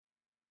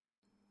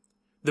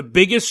The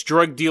biggest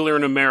drug dealer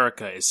in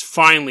America is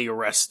finally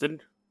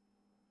arrested.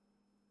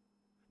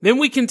 Then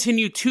we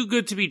continue Too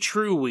Good to Be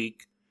True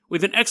week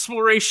with an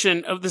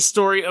exploration of the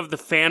story of the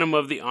Phantom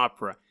of the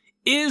Opera.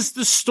 Is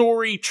the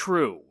story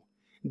true?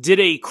 Did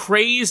a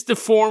crazed,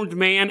 deformed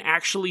man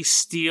actually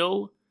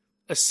steal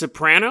a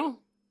soprano?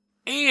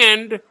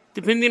 And,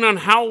 depending on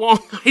how long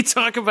I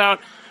talk about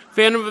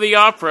Phantom of the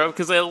Opera,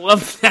 because I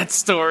love that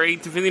story,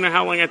 depending on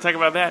how long I talk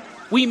about that,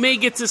 we may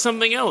get to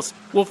something else.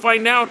 We'll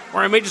find out,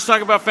 or I may just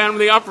talk about Phantom of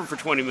the Opera for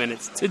 20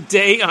 minutes.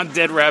 Today on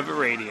Dead Rabbit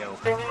Radio.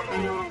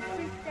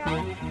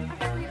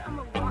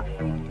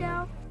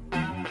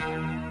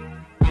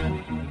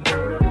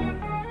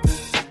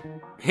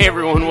 Hey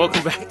everyone,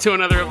 welcome back to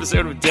another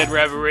episode of Dead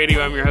Rabbit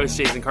Radio. I'm your host,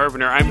 Jason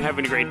Carpenter. I'm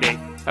having a great day.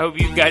 I hope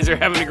you guys are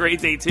having a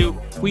great day too.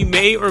 We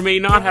may or may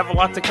not have a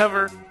lot to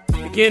cover.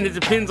 Again, it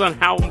depends on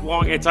how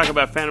long I talk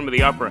about Phantom of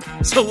the Opera.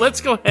 So let's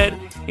go ahead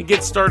and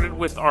get started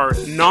with our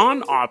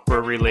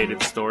non-opera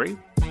related story.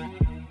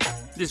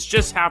 This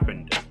just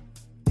happened.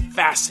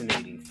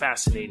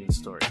 Fascinating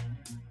story.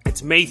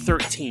 It's May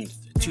 13th,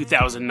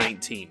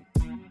 2019.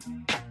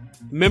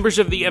 Members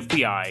of the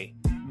FBI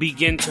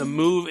begin to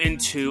move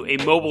into a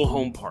mobile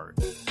home park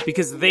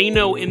because they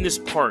know in this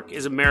park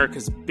is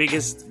America's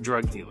biggest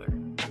drug dealer.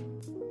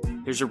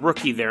 There's a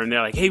rookie there, and they're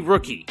like, hey,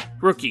 rookie,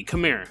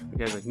 come here. The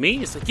guy's like,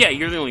 me? It's like, yeah,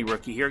 you're the only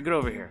rookie here. Get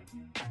over here.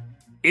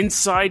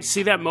 Inside,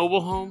 see that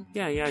mobile home?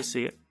 Yeah, I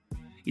see it.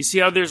 You see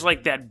how there's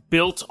like that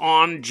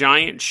built-on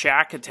giant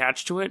shack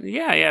attached to it?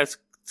 Yeah, it's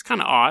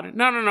kind of odd.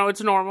 No,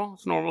 it's normal.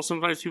 It's normal.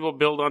 Sometimes people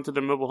build onto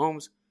their mobile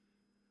homes.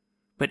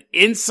 But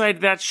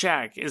inside that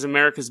shack is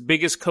America's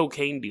biggest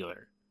cocaine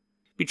dealer.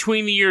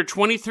 Between the year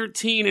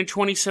 2013 and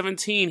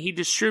 2017, he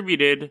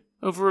distributed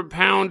over a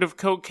pound of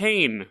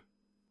cocaine.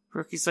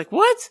 Rookie's like,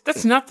 what?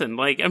 That's nothing.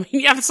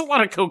 That's a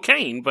lot of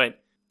cocaine,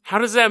 but how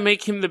does that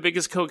make him the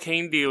biggest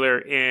cocaine dealer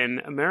in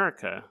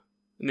America?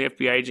 And the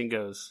FBI agent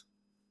goes,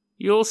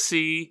 you'll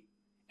see.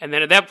 And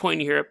then at that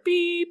point, you hear a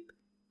beep,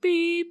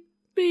 beep,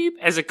 beep,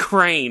 as a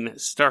crane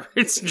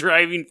starts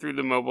driving through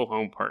the mobile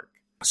home park.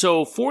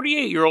 So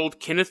 48-year-old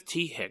Kenneth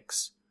T.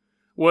 Hicks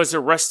was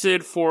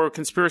arrested for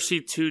conspiracy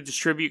to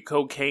distribute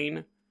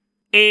cocaine.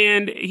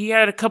 And he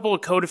had a couple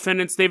of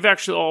co-defendants. They've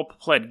actually all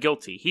pled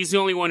guilty. He's the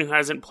only one who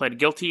hasn't pled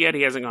guilty yet.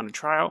 He hasn't gone to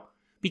trial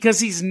because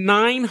he's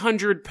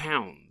 900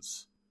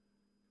 pounds.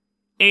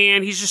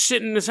 And he's just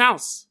sitting in his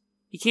house.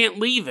 He can't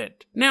leave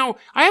it. Now,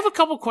 I have a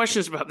couple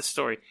questions about the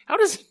story. How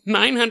does a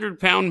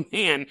 900-pound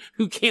man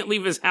who can't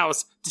leave his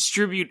house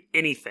distribute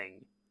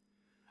anything?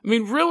 I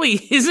mean,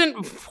 really,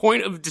 isn't the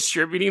point of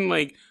distributing,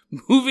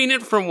 moving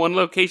it from one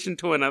location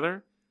to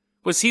another?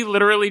 Was he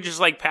literally just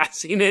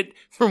passing it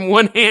from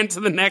one hand to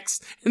the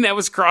next, and that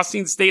was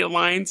crossing state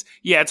lines?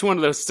 Yeah, it's one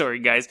of those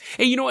stories, guys.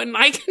 Hey, you know what? And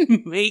I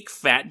can make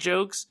fat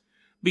jokes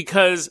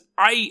because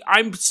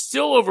I'm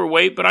still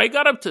overweight, but I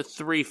got up to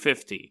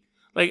 350.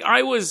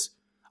 I was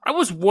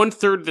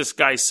 1/3 this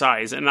guy's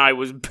size, and I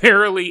was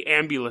barely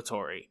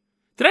ambulatory.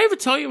 Did I ever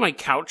tell you my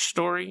couch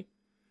story?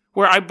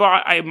 Where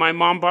my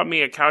mom bought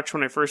me a couch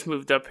when I first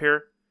moved up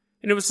here.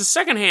 And it was a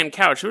secondhand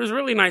couch. It was a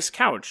really nice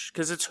couch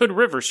because it's Hood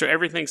River, so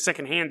everything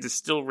secondhand is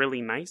still really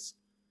nice.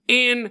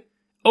 And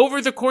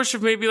over the course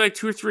of maybe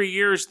 2 or 3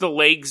 years, the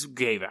legs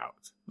gave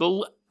out.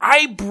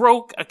 I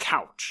broke a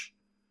couch.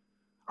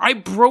 I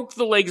broke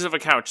the legs of a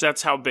couch.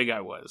 That's how big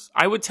I was.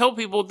 I would tell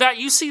people that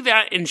you see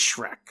that in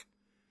Shrek.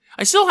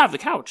 I still have the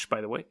couch,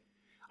 by the way.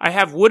 I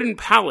have wooden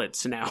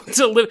pallets now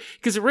to live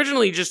because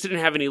originally it just didn't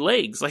have any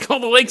legs. All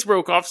the legs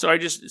broke off, so I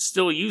just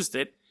still used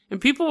it. And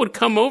people would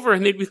come over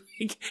and they'd be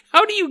like,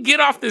 how do you get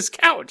off this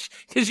couch?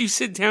 Because you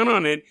sit down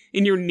on it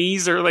and your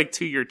knees are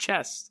to your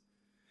chest.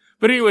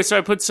 But anyway, so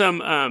I put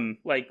some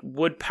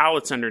wood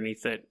pallets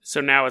underneath it.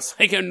 So now it's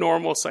a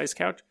normal size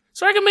couch.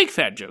 So I can make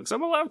fat jokes.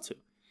 I'm allowed to.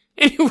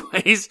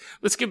 Anyways,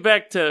 let's get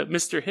back to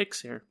Mr.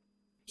 Hicks here.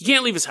 He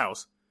can't leave his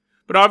house.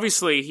 But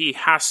obviously he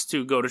has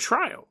to go to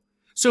trial.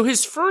 So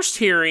his first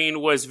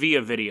hearing was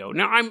via video.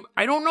 Now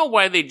I don't know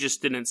why they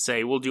just didn't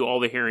say we'll do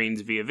all the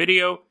hearings via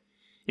video.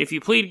 If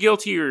you plead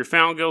guilty or you're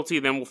found guilty,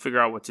 then we'll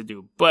figure out what to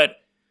do. But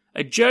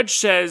a judge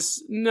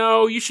says,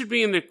 no, you should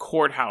be in the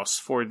courthouse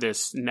for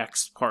this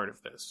next part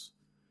of this.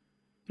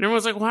 And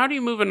everyone's like, well, how do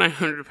you move a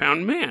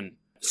 900-pound man?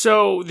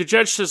 So the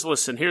judge says,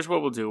 listen, here's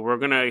what we'll do. We're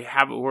going to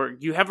have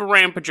you have a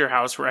ramp at your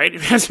house, right?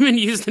 It hasn't been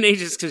used in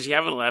ages because you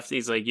haven't left. And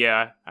he's like,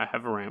 yeah, I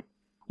have a ramp.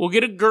 We'll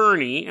get a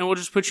gurney, and we'll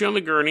just put you on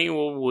the gurney, and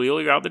we'll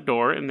wheel you out the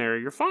door, and there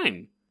you're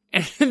fine.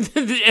 And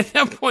at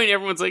that point,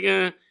 everyone's like,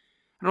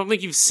 I don't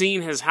think you've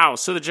seen his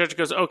house. So the judge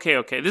goes,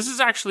 okay, this is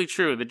actually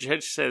true. The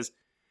judge says,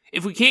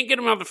 if we can't get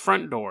him out the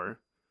front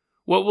door,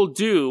 what we'll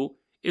do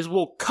is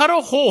we'll cut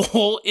a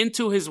hole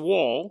into his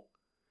wall,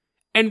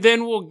 and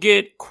then we'll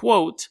get,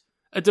 quote,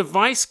 a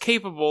device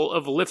capable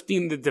of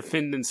lifting the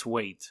defendant's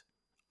weight,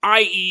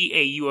 i.e.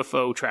 a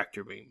UFO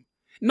tractor beam.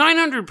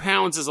 900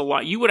 pounds is a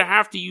lot. You would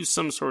have to use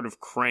some sort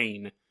of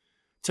crane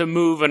to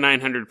move a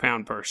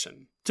 900-pound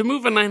person. To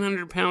move a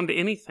 900-pound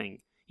anything,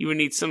 you would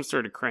need some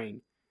sort of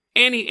crane.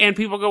 And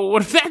people go, well,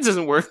 what if that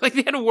doesn't work?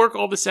 They had to work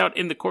all this out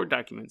in the court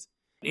documents.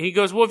 And he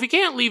goes, well, if you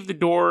can't leave the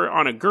door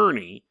on a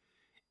gurney,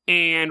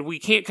 and we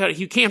can't cut it,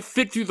 he can't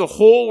fit through the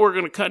hole we're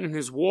going to cut in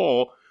his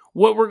wall,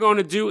 what we're going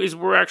to do is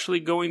we're actually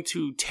going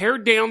to tear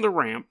down the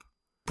ramp,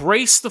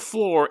 brace the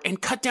floor,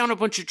 and cut down a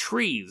bunch of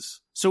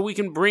trees so we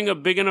can bring a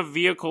big enough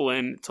vehicle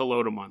in to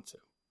load him onto.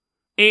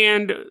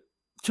 And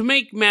to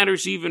make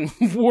matters even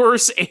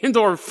worse and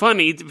or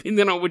funny,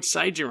 depending on which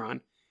side you're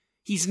on,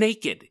 he's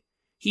naked.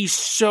 He's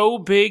so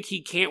big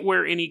he can't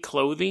wear any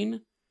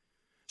clothing.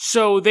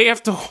 So they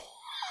have to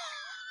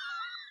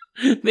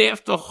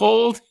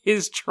hold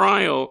his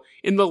trial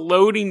in the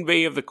loading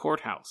bay of the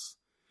courthouse.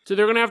 So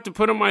they're going to have to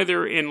put him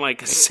either in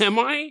like a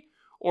semi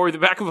or the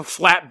back of a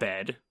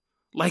flatbed,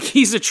 like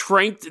he's a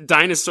tranked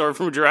dinosaur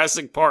from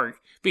Jurassic Park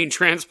being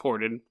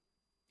transported.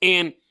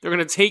 And they're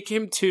going to take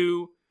him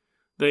to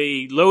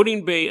the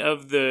loading bay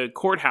of the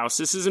courthouse.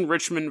 This is in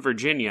Richmond,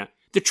 Virginia.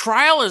 The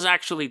trial is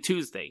actually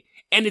Tuesday,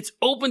 and it's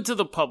open to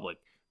the public.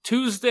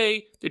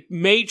 Tuesday,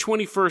 May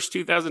 21st,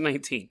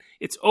 2019.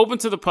 It's open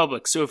to the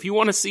public, so if you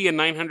want to see a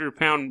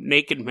 900-pound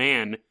naked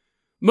man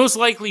most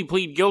likely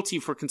plead guilty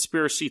for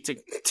conspiracy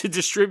to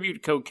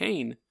distribute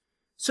cocaine.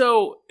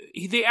 So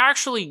they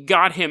actually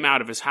got him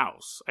out of his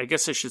house. I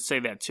guess I should say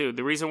that too.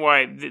 The reason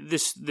why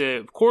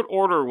the court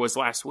order was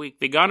last week,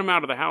 they got him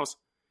out of the house,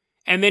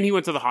 and then he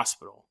went to the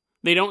hospital.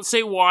 They don't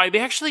say why. They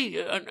actually,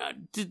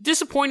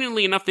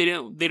 disappointingly enough, they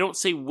don't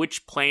say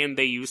which plan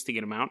they used to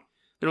get him out.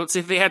 They don't say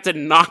if they had to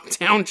knock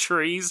down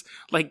trees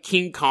like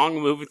King Kong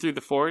moving through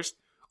the forest,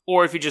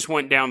 or if he just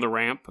went down the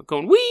ramp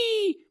going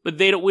wee. But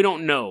we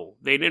don't know.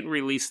 They didn't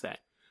release that.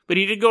 But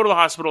he did go to the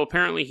hospital.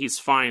 Apparently he's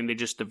fine. They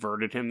just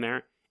diverted him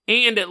there.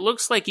 And it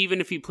looks like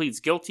even if he pleads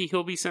guilty,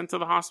 he'll be sent to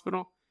the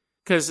hospital.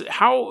 Because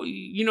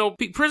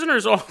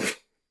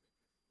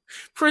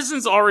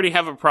prisons already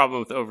have a problem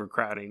with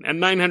overcrowding. A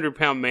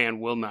 900-pound man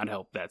will not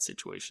help that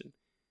situation.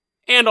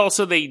 And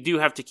also they do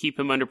have to keep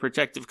him under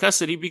protective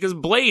custody because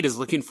Blade is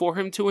looking for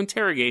him to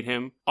interrogate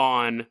him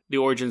on the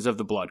origins of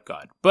the Blood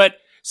God. But,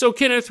 so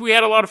Kenneth, we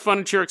had a lot of fun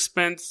at your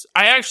expense.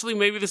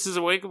 Maybe this is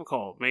a wake-up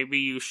call. Maybe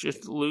you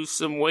should lose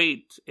some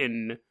weight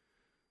in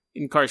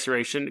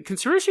incarceration.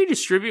 Conspiracy to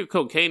distribute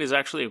cocaine is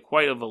actually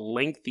quite a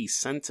lengthy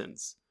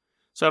sentence.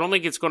 So I don't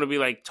think it's going to be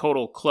like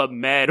total Club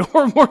Med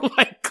or more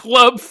like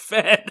Club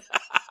Fed.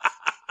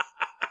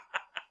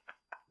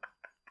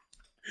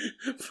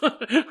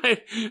 I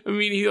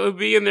mean, he'll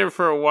be in there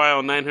for a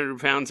while, 900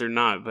 pounds or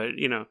not, but,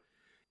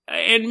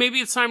 and maybe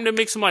it's time to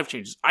make some life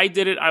changes. I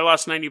did it. I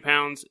lost 90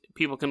 pounds.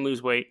 People can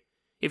lose weight.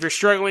 If you're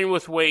struggling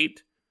with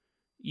weight,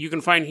 you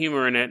can find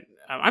humor in it.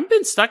 I've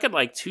been stuck at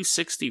like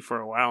 260 for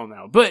a while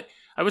now, but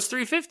I was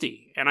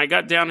 350 and I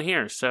got down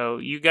here. So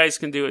you guys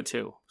can do it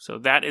too. So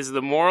that is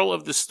the moral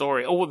of the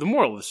story. Oh, well, the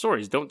moral of the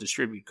story is don't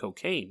distribute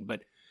cocaine.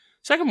 But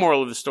second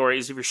moral of the story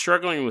is if you're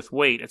struggling with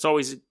weight, it's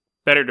always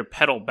better to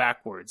pedal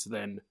backwards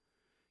than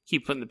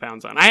keep putting the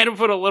pounds on. I had to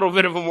put a little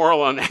bit of a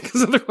moral on that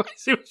because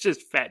otherwise it was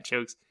just fat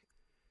jokes.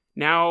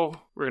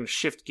 Now we're going to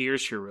shift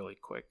gears here really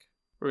quick.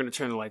 We're going to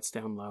turn the lights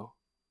down low.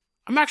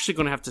 I'm actually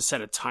going to have to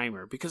set a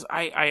timer because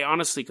I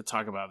honestly could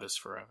talk about this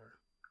forever.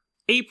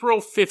 April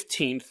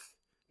 15th,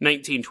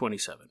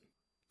 1927.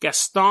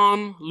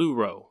 Gaston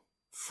Leroux,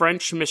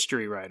 French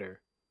mystery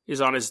writer,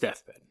 is on his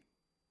deathbed.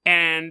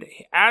 And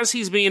as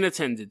he's being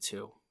attended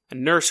to, a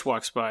nurse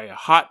walks by, a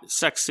hot,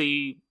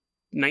 sexy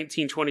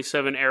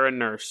 1927 era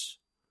nurse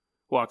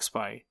walks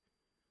by.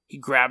 He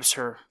grabs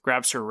her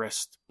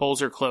wrist,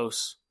 pulls her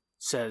close,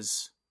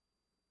 says,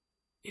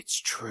 "It's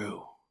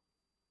true.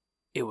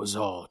 It was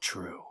all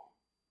true."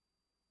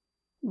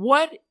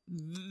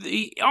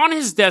 On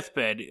his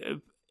deathbed,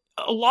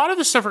 a lot of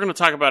the stuff we're going to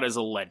talk about is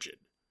alleged.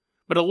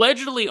 But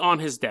allegedly on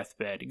his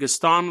deathbed,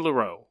 Gaston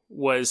Leroux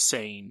was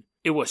saying,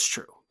 it was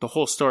true. The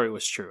whole story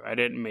was true. I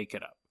didn't make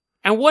it up.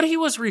 And what he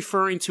was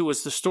referring to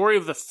was the story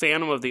of the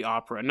Phantom of the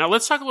Opera. Now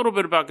let's talk a little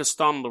bit about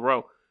Gaston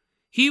Leroux.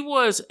 He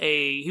was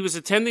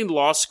attending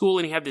law school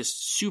and he had this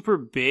super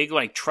big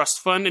trust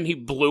fund and he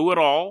blew it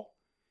all.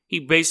 He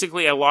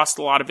basically lost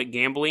a lot of it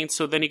gambling.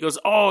 So then he goes,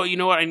 oh, you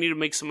know what? I need to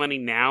make some money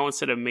now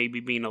instead of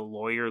maybe being a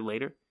lawyer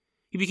later.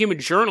 He became a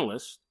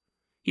journalist.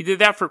 He did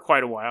that for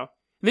quite a while.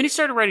 And then he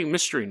started writing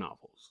mystery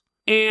novels.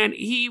 And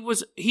he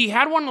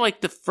had one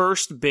the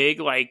first big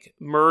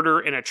murder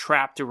in a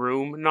trapped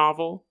room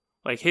novel.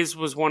 His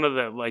was one of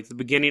the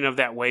beginning of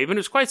that wave and it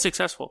was quite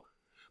successful.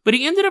 But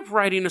he ended up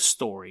writing a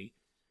story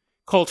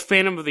called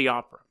Phantom of the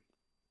Opera.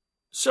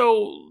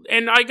 So,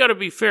 and I gotta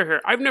be fair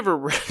here, I've never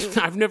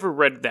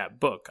read that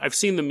book. I've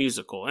seen the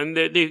musical, and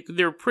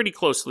they're pretty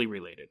closely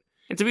related.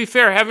 And to be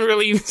fair, I haven't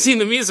really even seen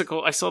the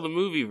musical, I saw the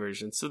movie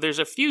version, so there's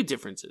a few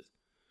differences.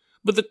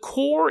 But the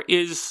core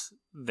is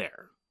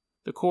there.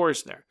 The core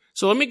is there.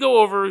 So let me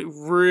go over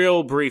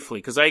real briefly,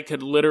 because I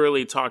could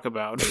literally talk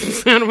about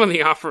Phantom of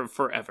the Opera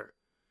forever.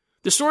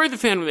 The story of the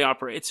Phantom of the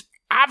Opera, it's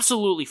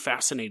absolutely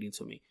fascinating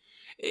to me.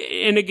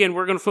 And again,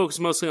 we're going to focus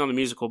mostly on the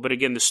musical, but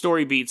again, the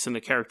story beats and the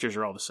characters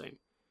are all the same.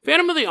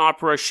 Phantom of the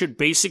Opera should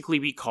basically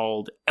be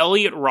called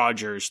Elliot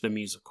Rodgers the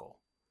Musical,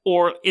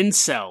 or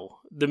Incel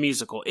the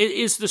Musical. It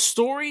is the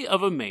story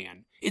of a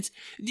man.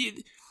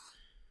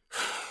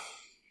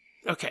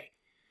 Okay.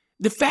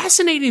 The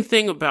fascinating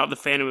thing about The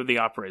Phantom of the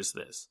Opera is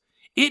this.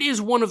 It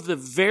is one of the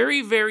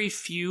very, very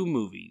few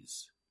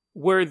movies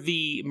where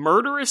the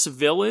murderous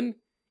villain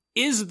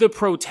is the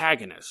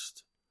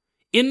protagonist,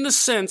 in the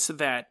sense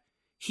that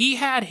he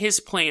had his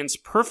plans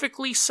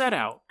perfectly set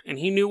out, and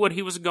he knew what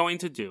he was going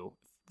to do.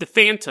 The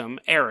Phantom,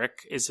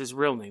 Eric, is his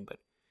real name, but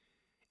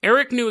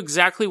Eric knew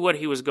exactly what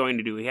he was going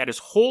to do. He had his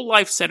whole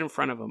life set in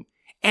front of him,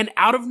 and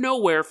out of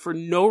nowhere, for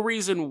no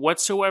reason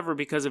whatsoever,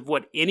 because of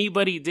what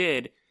anybody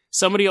did,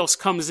 somebody else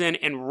comes in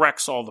and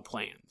wrecks all the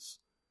plans.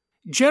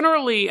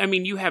 Generally, I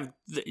mean,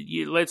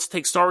 let's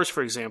take Star Wars,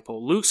 for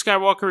example. Luke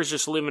Skywalker is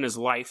just living his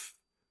life.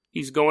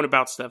 He's going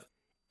about stuff.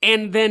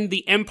 And then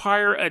the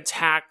Empire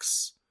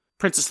attacks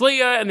Princess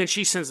Leia, and then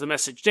she sends the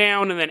message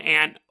down, and then the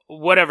aunt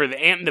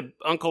and the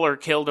uncle are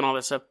killed and all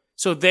that stuff.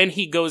 So then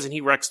he goes and he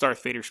wrecks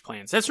Darth Vader's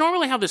plans. That's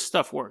normally how this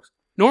stuff works.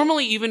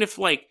 Normally, even if,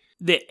 like,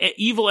 the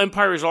evil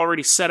Empire is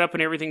already set up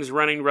and everything's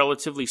running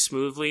relatively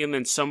smoothly, and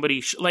then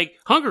somebody, like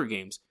Hunger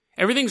Games,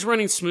 everything's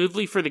running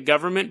smoothly for the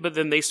government, but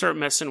then they start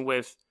messing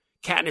with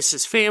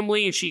Katniss's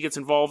family, and she gets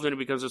involved in it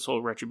because this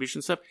whole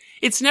retribution stuff.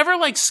 It's never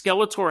like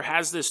Skeletor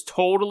has this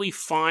totally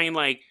fine,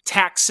 like,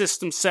 tax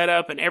system set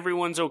up, and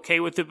everyone's okay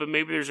with it, but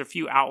maybe there's a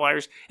few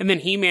outliers, and then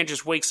He-Man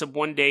just wakes up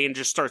one day and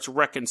just starts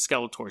wrecking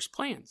Skeletor's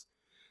plans.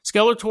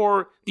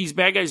 Skeletor, these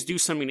bad guys do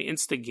something to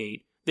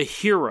instigate the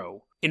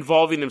hero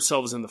involving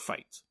themselves in the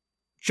fight.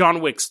 John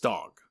Wick's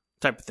dog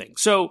type of thing.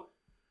 So,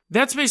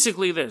 that's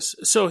basically this.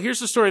 So, here's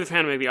the story of the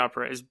Phantom of the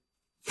Opera, as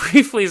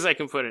briefly as I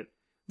can put it.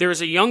 There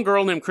is a young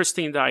girl named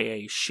Christine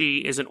Daae. She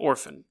is an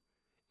orphan,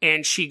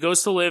 and she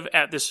goes to live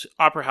at this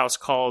opera house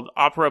called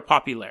Opera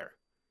Populaire.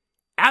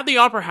 At the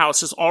opera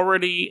house is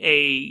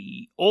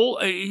already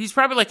he's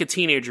probably like a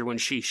teenager when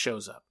she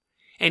shows up,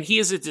 and he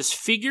is a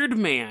disfigured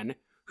man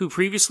who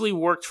previously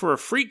worked for a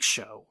freak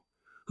show,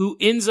 who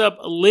ends up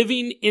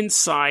living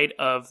inside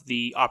of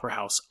the opera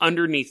house,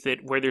 underneath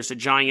it, where there's a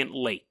giant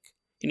lake.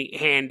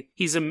 And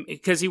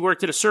because he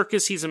worked at a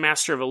circus, he's a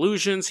master of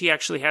illusions. He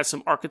actually has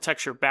some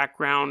architecture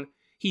background.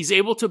 He's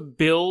able to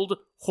build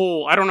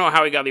I don't know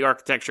how he got the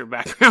architecture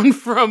background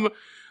from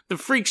the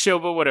freak show,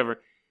 but whatever.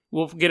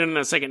 We'll get into that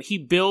in a second. He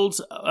builds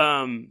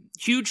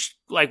huge,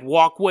 like,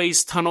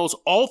 walkways, tunnels,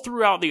 all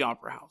throughout the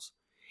opera house.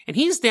 And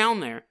he's down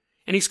there,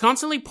 and he's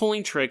constantly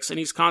pulling tricks, and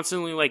he's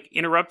constantly, like,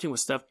 interrupting with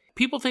stuff.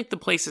 People think the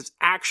place is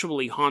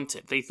actually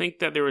haunted. They think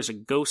that there is a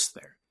ghost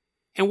there.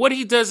 And what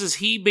he does is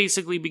he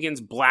basically begins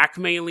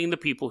blackmailing the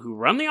people who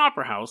run the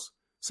opera house,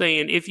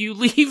 saying, if you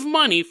leave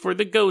money for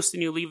the ghost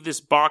and you leave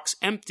this box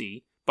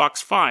empty,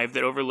 box 5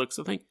 that overlooks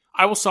the thing,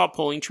 I will stop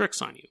pulling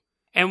tricks on you.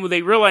 And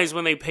they realize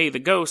when they pay the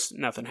ghost,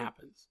 nothing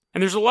happens.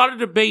 And there's a lot of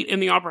debate in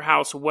the opera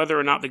house whether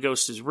or not the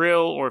ghost is real,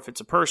 or if it's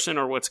a person,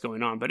 or what's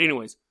going on. But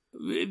anyways,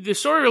 the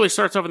story really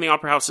starts off when the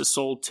opera house is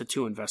sold to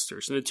 2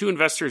 investors. And the 2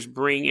 investors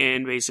bring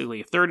in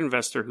basically a third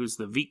investor who's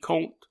the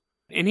Vicomte.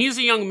 And he's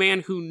a young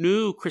man who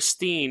knew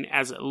Christine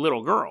as a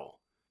little girl.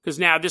 Because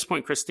now at this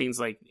point, Christine's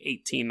like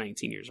 18,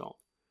 19 years old.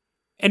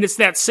 And it's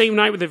that same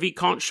night when the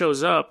Vicomte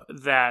shows up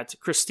that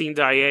Christine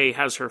Daae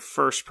has her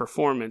first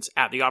performance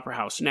at the opera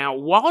house. Now,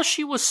 while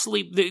she was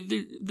asleep,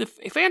 the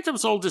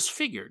Phantom's all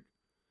disfigured.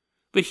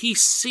 But he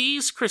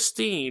sees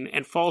Christine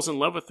and falls in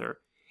love with her.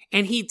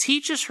 And he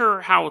teaches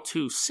her how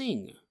to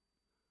sing.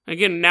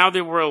 Again, now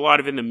there were a lot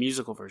of in the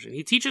musical version.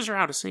 He teaches her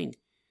how to sing.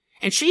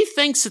 And she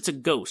thinks it's a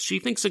ghost. She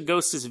thinks a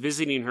ghost is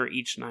visiting her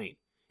each night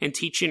and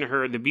teaching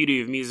her the beauty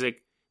of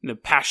music and the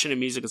passion of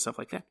music and stuff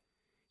like that.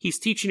 He's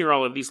teaching her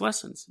all of these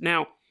lessons.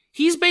 Now,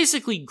 he's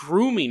basically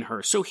grooming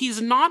her. So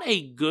he's not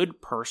a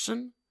good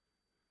person.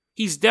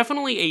 He's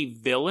definitely a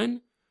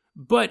villain.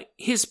 But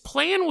his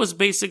plan was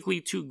basically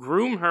to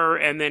groom her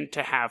and then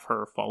to have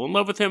her fall in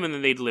love with him, and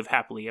then they'd live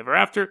happily ever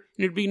after,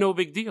 and it'd be no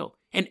big deal.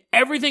 And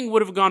everything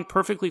would have gone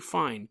perfectly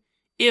fine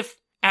if,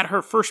 at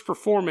her first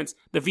performance,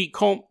 the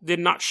Vicomte did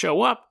not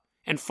show up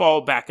and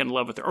fall back in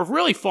love with her, or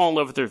really fall in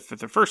love with her for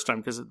the first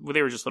time, because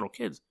they were just little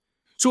kids.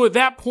 So at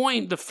that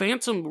point, the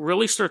Phantom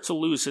really starts to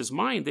lose his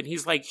mind, and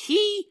he's like,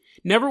 he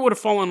never would have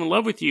fallen in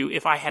love with you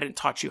if I hadn't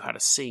taught you how to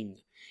sing.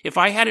 If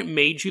I hadn't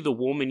made you the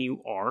woman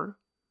you are,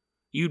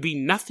 you'd be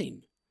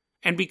nothing.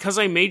 And because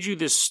I made you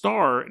this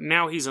star,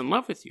 now he's in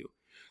love with you.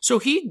 So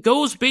he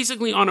goes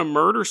basically on a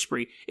murder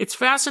spree. It's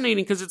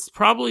fascinating because it's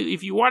probably,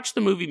 if you watch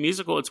the movie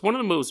musical, it's one of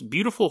the most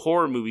beautiful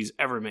horror movies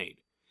ever made.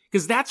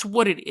 Because that's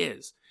what it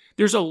is.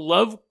 There's a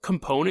love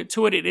component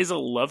to it. It is a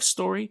love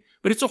story,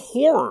 but it's a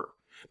horror.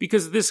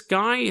 Because this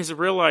guy has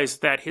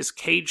realized that his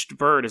caged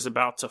bird is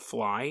about to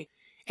fly,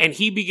 and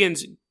he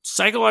begins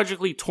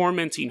psychologically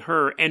tormenting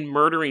her and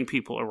murdering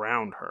people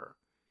around her.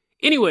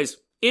 Anyways,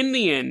 in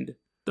the end,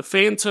 the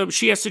Phantom,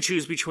 she has to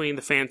choose between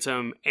the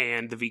Phantom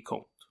and the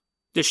Vicomte.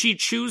 Does she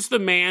choose the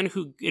man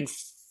who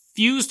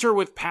infused her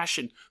with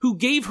passion, who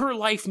gave her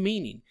life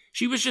meaning?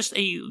 She was just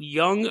a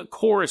young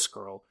chorus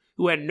girl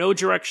who had no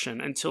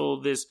direction until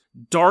this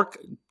dark,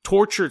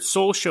 tortured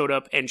soul showed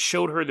up and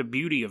showed her the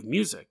beauty of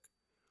music.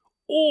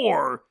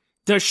 Or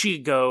does she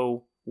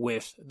go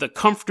with the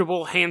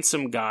comfortable,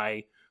 handsome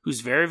guy who's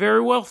very,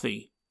 very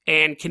wealthy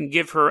and can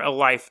give her a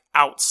life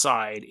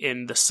outside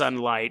in the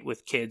sunlight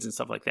with kids and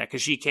stuff like that,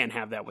 because she can't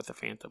have that with the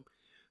Phantom.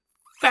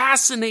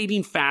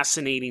 Fascinating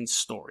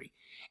story.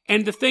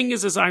 And the thing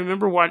is I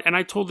remember and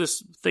I told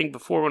this thing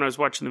before when I was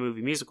watching the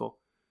movie musical.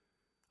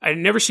 I had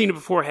never seen it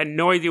before, had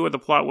no idea what the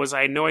plot was.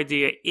 I had no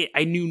idea.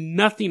 I knew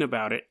nothing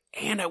about it,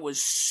 and I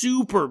was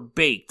super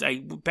baked.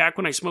 Back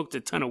when I smoked a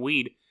ton of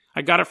weed,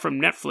 I got it from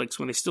Netflix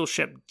when they still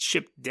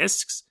shipped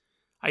discs.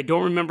 I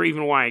don't remember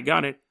even why I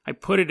got it. I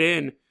put it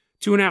in.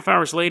 2.5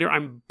 hours later,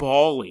 I'm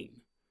bawling.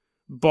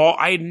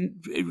 I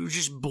was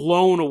just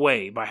blown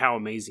away by how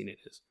amazing it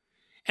is.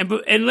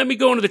 And let me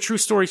go into the true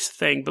stories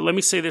thing, but let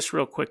me say this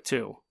real quick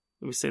too.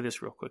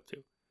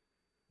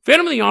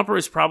 Phantom of the Opera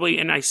is probably,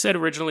 and I said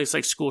originally it's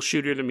like School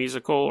Shooter the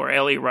musical or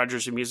Elliot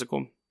Rodgers the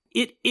musical.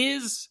 It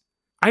is.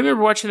 I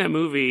remember watching that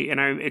movie, and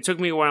it took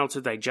me a while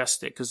to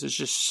digest it because it's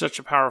just such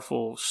a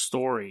powerful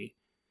story.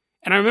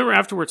 And I remember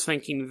afterwards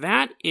thinking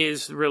that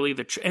is really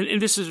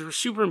and this is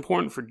super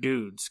important for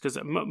dudes because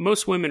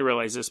most women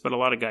realize this, but a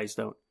lot of guys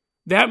don't.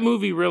 That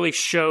movie really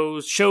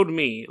showed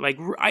me, like,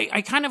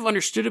 I kind of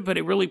understood it, but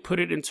it really put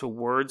it into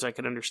words I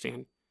could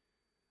understand.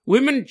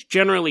 Women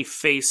generally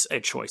face a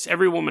choice.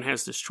 Every woman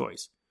has this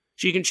choice.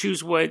 She can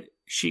choose what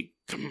she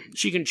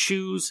can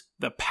choose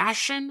the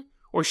passion,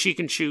 or she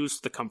can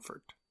choose the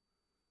comfort.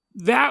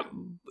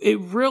 It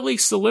really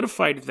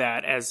solidified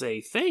that as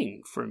a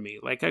thing for me.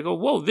 Like, I go,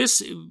 whoa,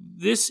 this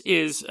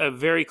is a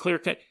very clear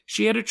cut.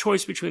 She had a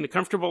choice between the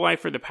comfortable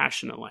life or the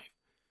passionate life.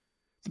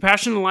 The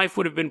passionate life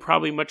would have been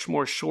probably much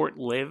more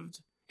short-lived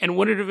and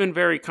wouldn't have been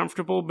very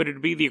comfortable, but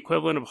it'd be the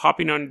equivalent of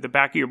hopping on the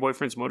back of your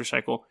boyfriend's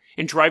motorcycle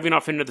and driving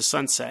off into the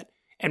sunset,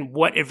 and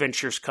what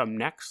adventures come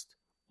next.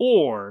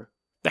 Or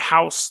the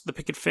house, the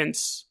picket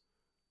fence,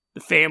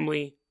 the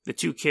family, the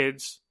 2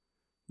 kids,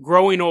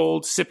 growing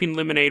old, sipping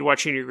lemonade,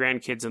 watching your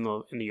grandkids in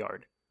the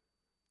yard.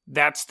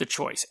 That's the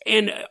choice.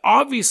 And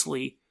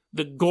obviously,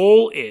 the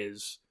goal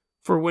is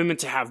for women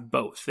to have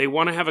both. They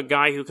want to have a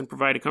guy who can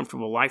provide a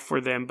comfortable life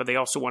for them, but they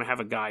also want to have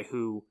a guy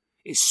who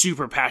is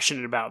super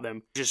passionate about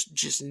them,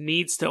 just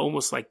needs to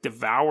almost like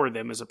devour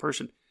them as a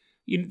person.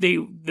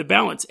 The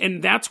balance.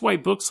 And that's why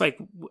books like,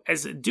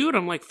 as a dude,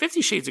 I'm like,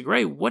 50 Shades of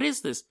Grey, what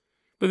is this?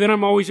 But then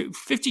I'm always,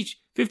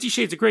 50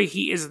 Shades of Grey,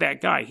 he is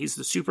that guy. He's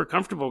the super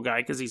comfortable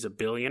guy because he's a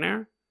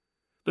billionaire.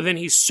 But then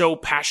he's so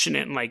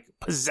passionate and like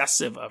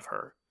possessive of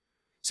her.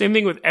 Same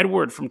thing with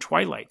Edward from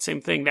Twilight.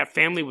 Same thing. That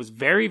family was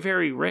very,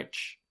 very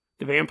rich,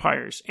 the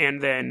vampires.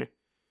 And then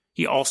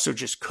he also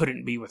just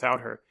couldn't be without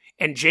her.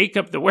 And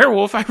Jacob the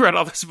werewolf, I read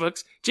all those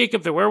books.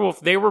 Jacob the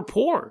werewolf, they were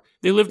poor.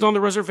 They lived on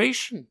the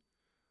reservation.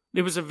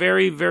 It was a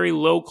very, very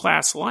low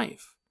class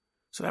life.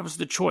 So that was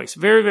the choice.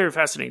 Very, very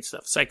fascinating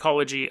stuff.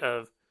 Psychology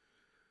of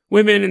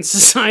women and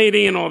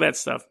society and all that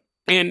stuff.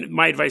 And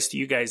my advice to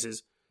you guys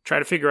is try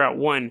to figure out,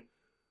 one,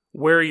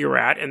 where you're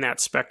at in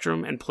that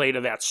spectrum and play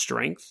to that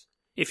strength.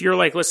 If you're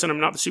like, listen, I'm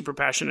not the super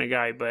passionate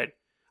guy, but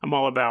I'm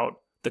all about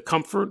the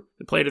comfort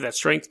and play to that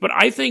strength. But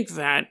I think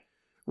that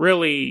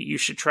really you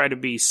should try to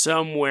be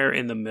somewhere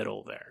in the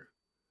middle there.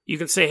 You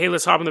can say, hey,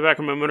 let's hop in the back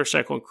of my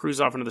motorcycle and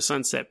cruise off into the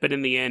sunset. But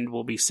in the end,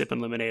 we'll be sipping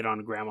lemonade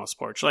on grandma's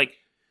porch. Like,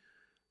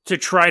 to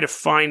try to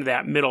find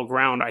that middle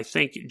ground, I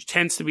think it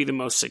tends to be the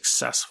most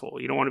successful.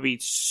 You don't want to be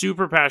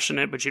super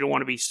passionate, but you don't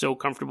want to be so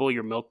comfortable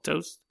you're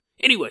milquetoast.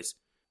 Anyways,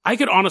 I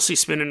could honestly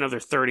spend another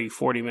 30,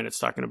 40 minutes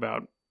talking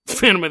about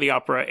Phantom of the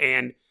Opera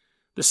and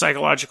the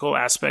psychological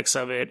aspects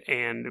of it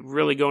and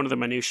really go into the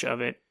minutiae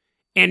of it.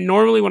 And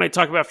normally when I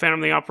talk about Phantom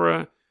of the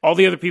Opera, all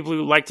the other people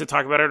who like to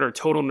talk about it are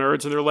total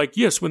nerds, and they're like,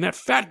 yes, when that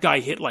fat guy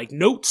hit like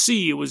note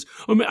C, it was...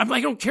 I'm like, I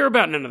don't care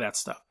about none of that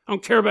stuff. I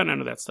care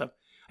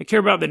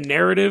about the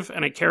narrative,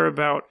 and I care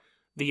about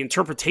the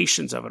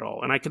interpretations of it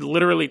all. And I could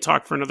literally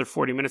talk for another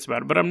 40 minutes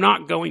about it, but I'm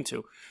not going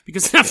to,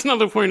 because that's not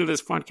the point of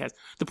this podcast.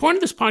 The point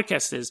of this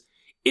podcast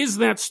is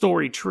that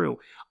story true?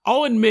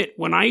 I'll admit,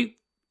 when I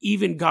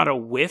even got a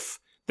whiff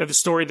that the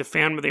story of the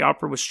Phantom of the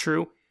Opera was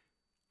true,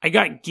 I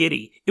got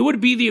giddy. It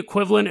would be the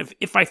equivalent of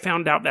if I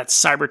found out that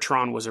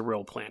Cybertron was a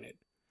real planet.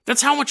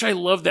 That's how much I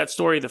love that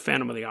story of the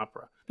Phantom of the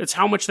Opera. That's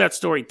how much that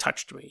story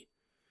touched me.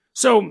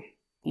 So,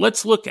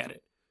 let's look at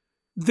it.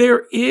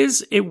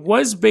 It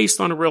was based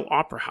on a real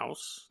opera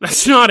house.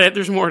 That's not it,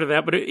 there's more to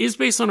that, but it is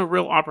based on a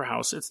real opera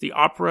house. It's the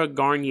Opera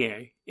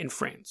Garnier in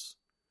France.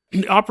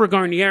 The Opera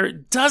Garnier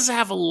does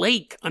have a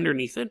lake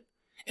underneath it.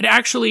 It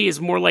actually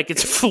is more like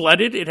it's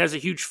flooded. It has a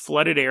huge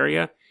flooded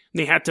area.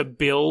 They had to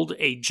build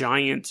a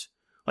giant,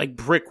 like,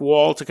 brick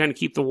wall to kind of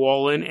keep the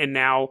wall in, and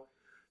now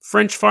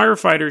French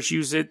firefighters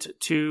use it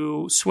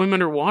to swim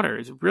underwater.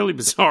 It's really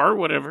bizarre,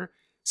 whatever.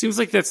 Seems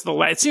like that's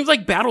it seems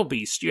like Battle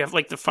Beast. You have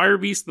like the Fire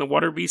Beast and the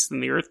Water Beast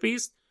and the Earth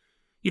Beast.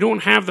 You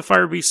don't have the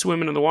Fire Beast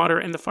swimming in the water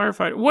and the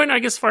firefighter. Well, I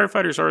guess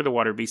firefighters are the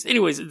Water Beast.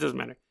 Anyways, it doesn't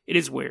matter. It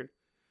is weird.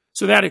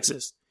 So that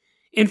exists.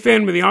 In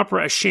Phantom of the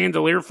Opera, a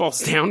chandelier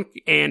falls down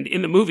and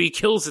in the movie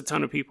kills a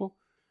ton of people.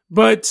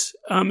 But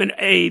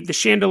the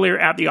chandelier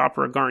at the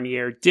Opera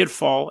Garnier did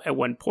fall at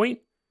one point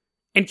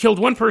and killed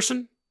one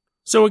person,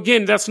 So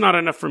again, that's not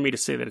enough for me to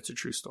say that it's a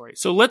true story.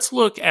 So let's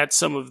look at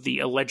some of the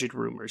alleged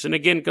rumors. And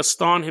again,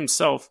 Gaston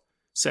himself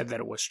said that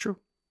it was true.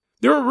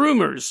 There are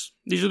rumors,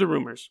 these are the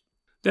rumors,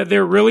 that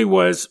there really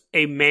was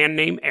a man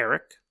named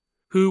Eric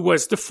who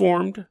was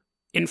deformed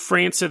in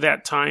France at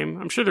that time.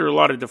 I'm sure there were a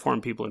lot of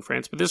deformed people in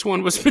France, but this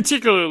one was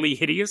particularly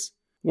hideous.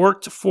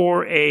 Worked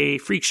for a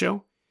freak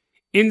show,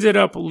 ended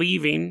up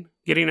leaving,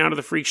 getting out of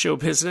the freak show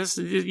business.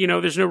 You know,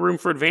 there's no room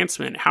for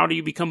advancement. How do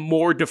you become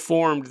more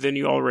deformed than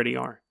you already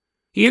are?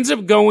 He ends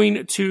up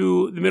going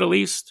to the Middle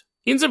East,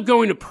 ends up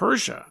going to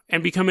Persia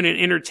and becoming an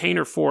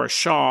entertainer for a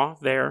Shah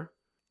there.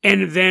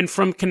 And then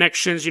from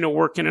connections, you know,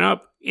 working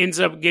up, ends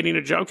up getting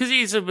a job. Because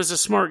he was a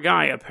smart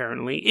guy,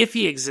 apparently. If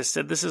he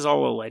existed, this is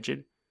all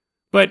alleged.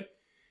 But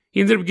he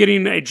ended up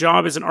getting a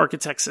job as an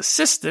architect's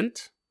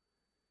assistant.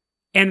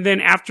 And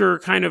then after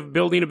kind of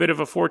building a bit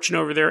of a fortune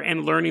over there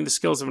and learning the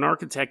skills of an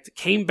architect,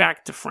 came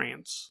back to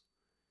France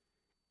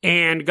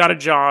and got a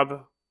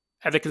job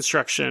at the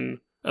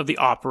construction of the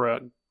Opera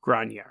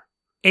Garnier.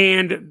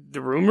 And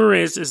the rumor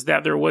is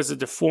that there was a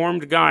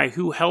deformed guy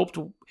who helped,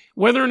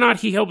 whether or not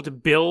he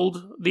helped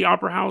build the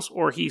opera house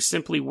or he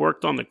simply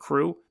worked on the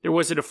crew, there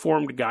was a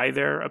deformed guy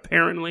there,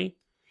 apparently.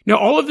 Now,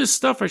 all of this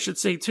stuff, I should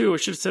say too, I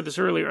should have said this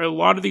earlier, a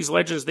lot of these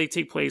legends, they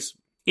take place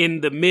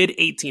in the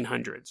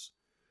mid-1800s.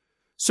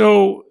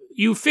 So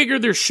you figure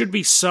there should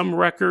be some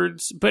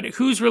records, but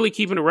who's really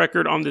keeping a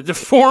record on the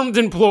deformed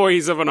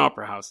employees of an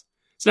opera house?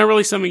 It's not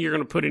really something you're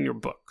going to put in your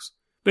books.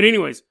 But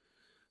anyways,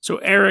 so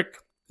Eric,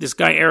 this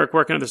guy Eric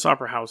working at this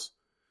opera house,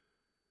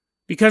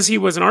 because he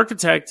was an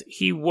architect,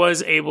 he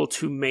was able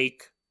to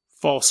make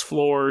false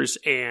floors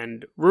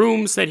and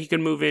rooms that he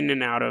could move in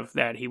and out of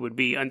that he would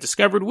be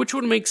undiscovered, which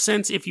would make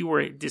sense if you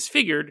were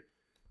disfigured.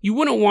 You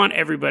wouldn't want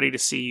everybody to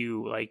see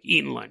you like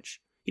eating lunch.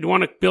 You'd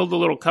want to build a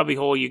little cubby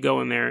hole, you go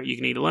in there, you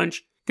can eat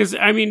lunch. Because,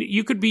 I mean,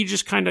 you could be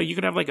just kind of, you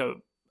could have like a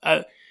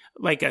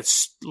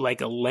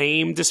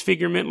lame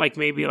disfigurement, like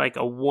maybe like a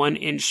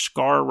 1-inch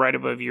scar right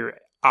above your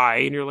eye,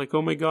 and you're like,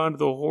 oh my god,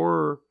 the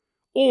horror.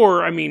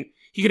 Or, I mean,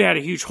 he could have had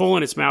a huge hole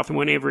in his mouth, and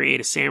whenever he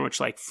ate a sandwich,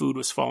 like food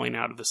was falling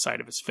out of the side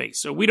of his face.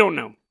 So we don't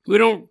know. We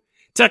don't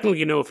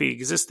technically know if he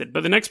existed,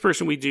 but the next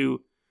person we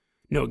do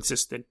know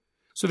existed.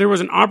 So there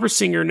was an opera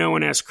singer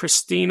known as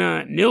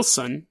Christina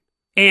Nilsson,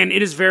 and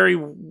it is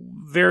very,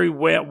 very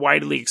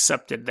widely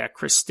accepted that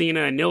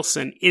Christina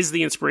Nilsson is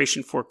the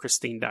inspiration for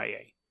Christine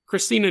Daae.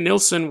 Christina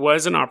Nilsson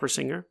was an opera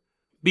singer.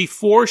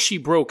 Before she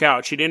broke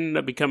out, she didn't end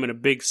up becoming a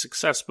big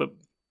success, but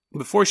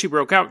before she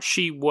broke out,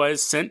 she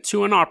was sent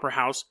to an opera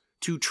house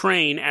to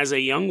train as a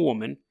young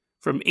woman.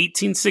 From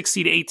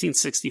 1860 to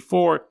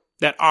 1864,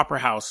 that opera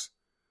house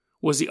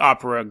was the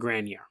Opera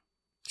Garnier.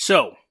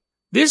 So,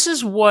 this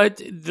is what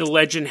the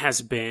legend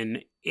has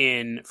been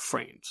in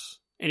France.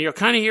 And you'll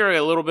kind of hear it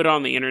a little bit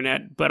on the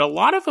internet, but a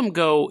lot of them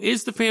go,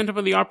 is the Phantom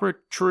of the Opera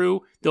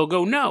true? They'll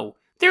go, no,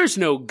 there's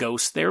no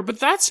ghost there, but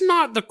that's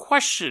not the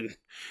question.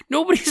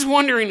 Nobody's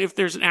wondering if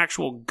there's an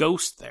actual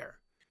ghost there.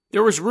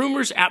 There was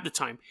rumors at the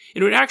time.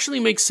 It would actually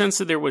make sense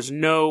that there was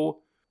no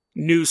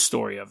news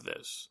story of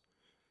this.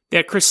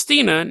 That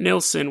Christina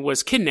Nilsson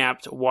was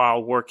kidnapped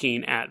while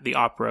working at the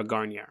Opera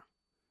Garnier.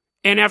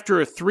 And after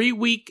a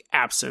 3-week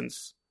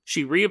absence,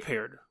 she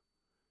reappeared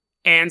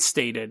and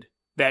stated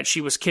that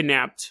she was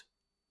kidnapped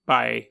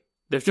by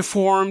the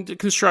deformed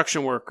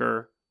construction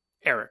worker,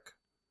 Eric,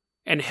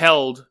 and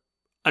held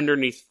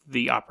underneath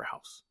the opera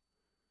house.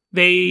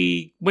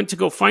 They went to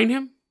go find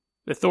him.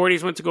 The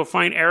authorities went to go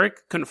find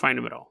Eric, couldn't find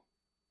him at all.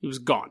 He was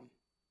gone.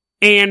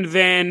 And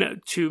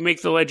then, to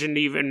make the legend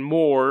even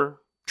more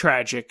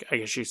tragic, I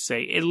guess you should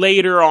say,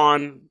 later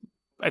on,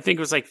 I think it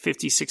was like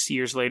 50, 60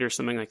 years later,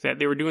 something like that,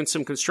 they were doing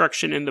some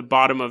construction in the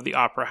bottom of the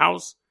opera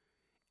house,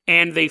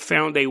 and they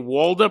found a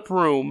walled-up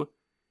room,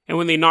 and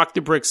when they knocked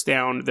the bricks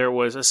down, there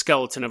was a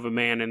skeleton of a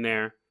man in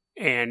there.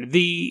 And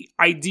the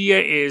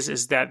idea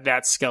is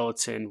that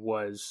skeleton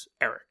was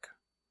Eric.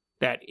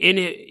 That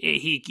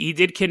he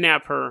did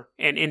kidnap her,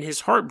 and in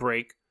his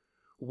heartbreak,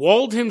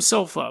 walled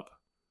himself up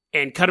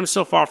and cut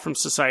himself off from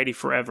society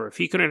forever. If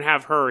he couldn't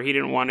have her, he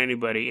didn't want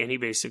anybody, and he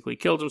basically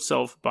killed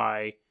himself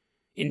by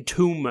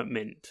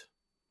entombment.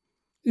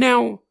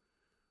 Now,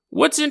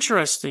 what's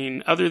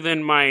interesting, other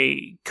than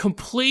my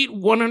complete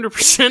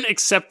 100%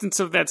 acceptance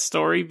of that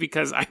story,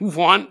 because I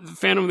want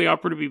Phantom of the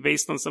Opera to be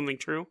based on something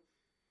true,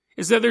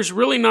 is that there's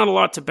really not a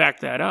lot to back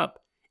that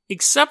up,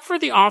 except for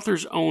the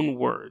author's own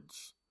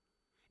words.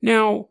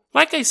 Now,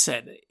 like I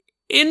said,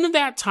 in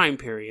that time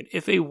period,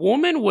 if a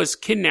woman was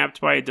kidnapped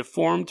by a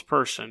deformed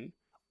person,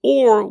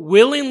 or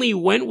willingly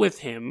went with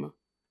him,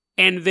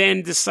 and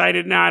then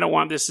decided, nah, I don't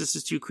want this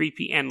is too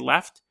creepy, and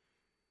left,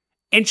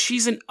 and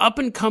she's an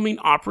up-and-coming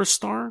opera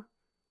star,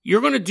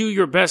 you're going to do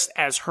your best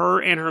as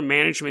her and her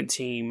management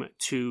team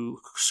to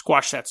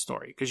squash that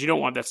story, because you don't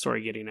want that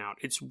story getting out.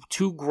 It's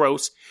too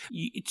gross.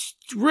 It's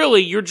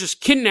really, you're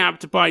just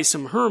kidnapped by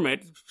some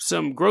hermit,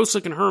 some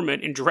gross-looking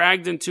hermit, and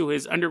dragged into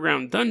his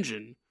underground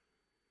dungeon.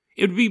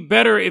 It would be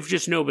better if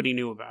just nobody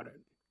knew about it.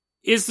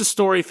 Is the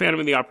story Phantom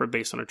of the Opera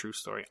based on a true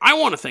story? I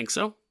want to think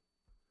so.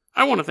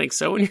 I want to think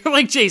so. And you're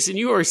like, Jason,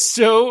 you are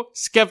so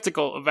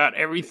skeptical about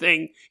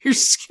everything. You're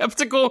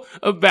skeptical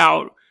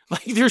about,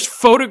 like, there's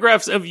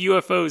photographs of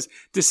UFOs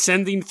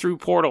descending through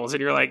portals,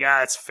 and you're like,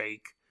 it's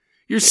fake.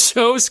 You're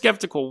so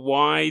skeptical.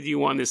 Why do you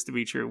want this to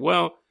be true?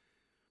 Well,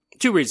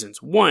 2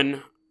 reasons.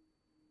 One,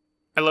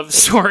 I love the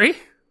story.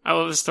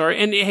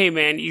 And hey,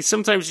 man,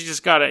 sometimes you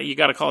just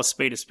gotta call a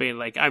spade a spade.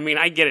 Like, I mean,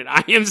 I get it.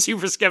 I am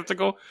super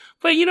skeptical,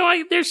 but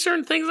there's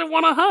certain things I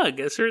want to hug,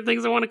 there's certain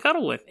things I want to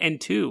cuddle with. And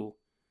 2,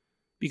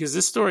 because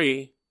this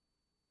story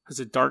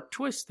has a dark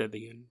twist at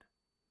the end.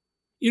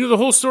 The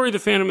whole story of the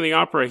Phantom of the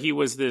Opera, he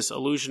was this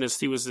illusionist.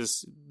 He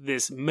was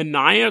this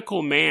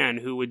maniacal man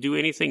who would do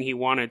anything he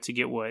wanted to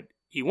get what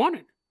he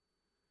wanted.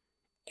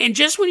 And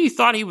just when you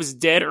thought he was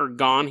dead or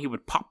gone, he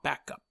would pop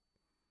back up.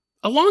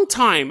 A long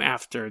time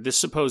after this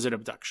supposed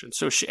abduction.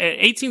 So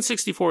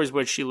 1864 is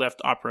when she left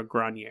Opera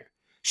Garnier.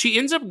 She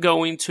ends up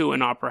going to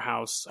an opera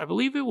house. I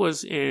believe it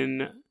was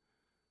in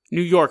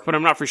New York, but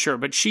I'm not for sure.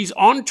 But she's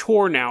on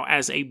tour now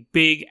as a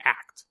big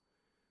act.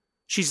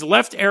 She's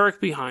left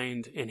Eric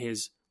behind in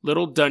his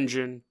little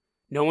dungeon.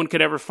 No one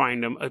could ever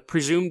find him,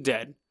 presumed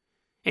dead.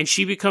 And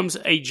she becomes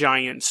a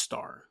giant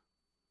star.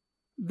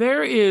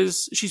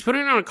 She's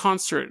putting on a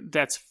concert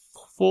that's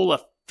full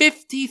of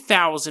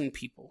 50,000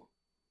 people.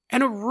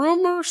 And a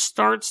rumor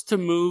starts to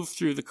move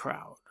through the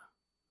crowd.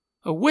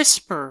 A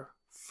whisper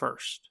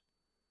first,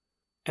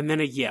 and then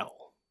a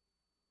yell.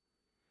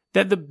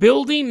 That the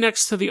building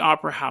next to the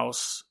opera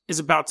house is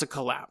about to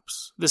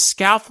collapse. The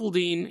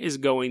scaffolding is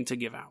going to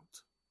give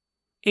out.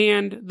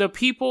 And the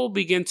people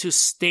begin to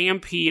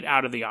stampede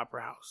out of the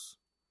opera house.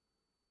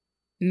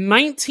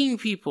 19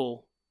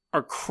 people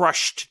are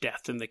crushed to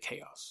death in the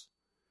chaos.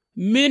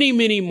 Many,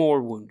 many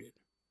more wounded.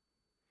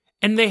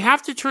 And they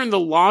have to turn the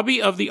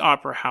lobby of the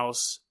opera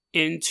house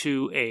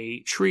into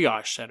a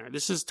triage center.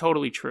 This is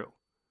totally true.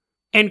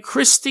 And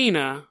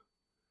Christina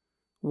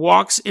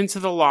walks into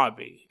the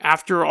lobby.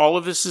 After all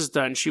of this is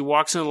done, she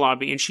walks in the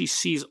lobby and she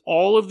sees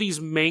all of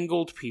these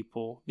mangled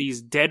people,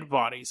 these dead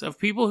bodies of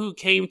people who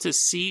came to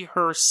see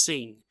her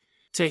sing,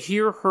 to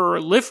hear her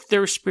lift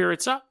their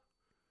spirits up.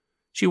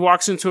 She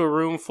walks into a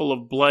room full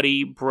of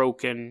bloody,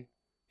 broken,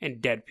 and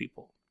dead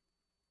people.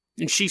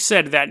 And she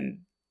said that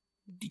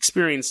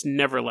experience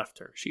never left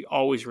her. She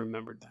always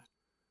remembered that.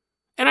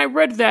 And I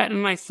read that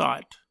and I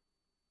thought,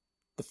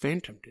 the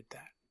Phantom did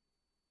that.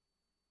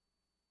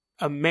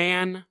 A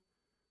man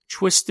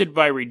twisted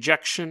by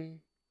rejection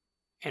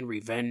and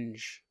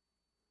revenge,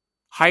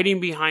 hiding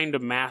behind a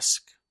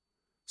mask,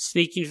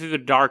 sneaking through the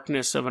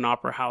darkness of an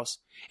opera house,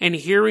 and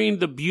hearing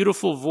the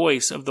beautiful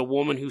voice of the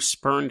woman who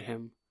spurned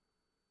him,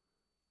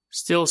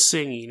 still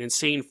singing and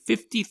seeing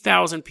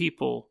 50,000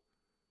 people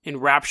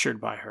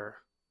enraptured by her.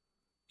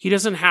 He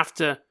doesn't have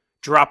to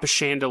drop a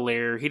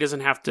chandelier. He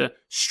doesn't have to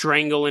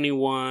strangle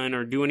anyone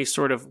or do any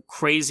sort of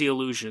crazy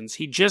illusions.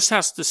 He just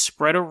has to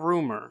spread a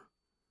rumor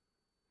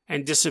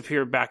and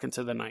disappear back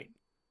into the night.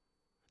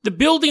 The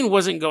building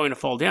wasn't going to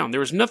fall down. There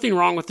was nothing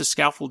wrong with the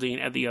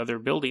scaffolding at the other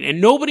building. And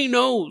nobody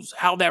knows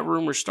how that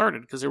rumor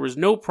started because there was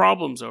no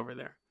problems over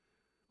there.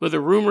 But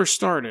the rumor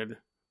started.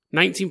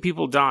 19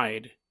 people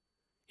died.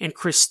 And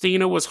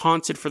Christina was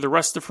haunted for the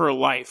rest of her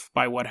life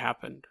by what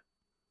happened.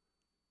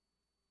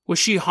 Was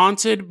she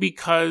haunted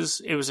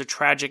because it was a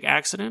tragic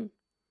accident?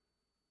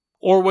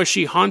 Or was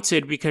she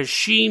haunted because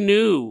she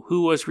knew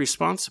who was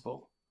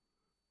responsible?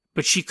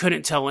 But she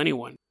couldn't tell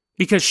anyone.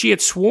 Because she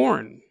had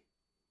sworn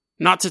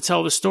not to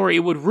tell the story.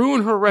 It would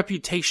ruin her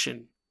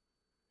reputation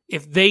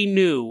if they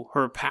knew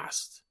her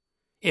past.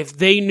 If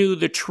they knew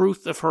the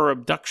truth of her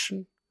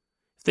abduction.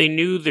 If they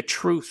knew the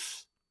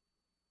truth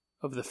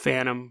of the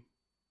Phantom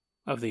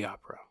of the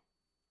Opera.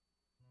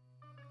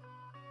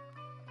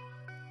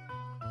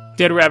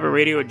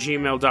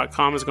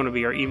 DeadRabbitRadio@gmail.com is going to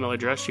be our email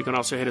address. You can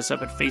also hit us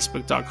up at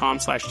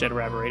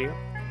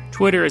Facebook.com/DeadRabbitRadio.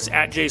 Twitter is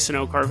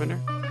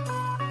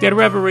 @JasonOCarpenter. Dead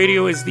Rabbit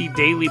Radio is the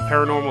daily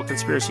paranormal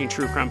conspiracy and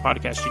true crime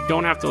podcast. You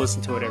don't have to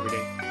listen to it every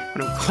day.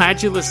 But I'm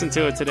glad you listened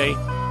to it today.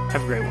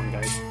 Have a great one,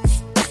 guys.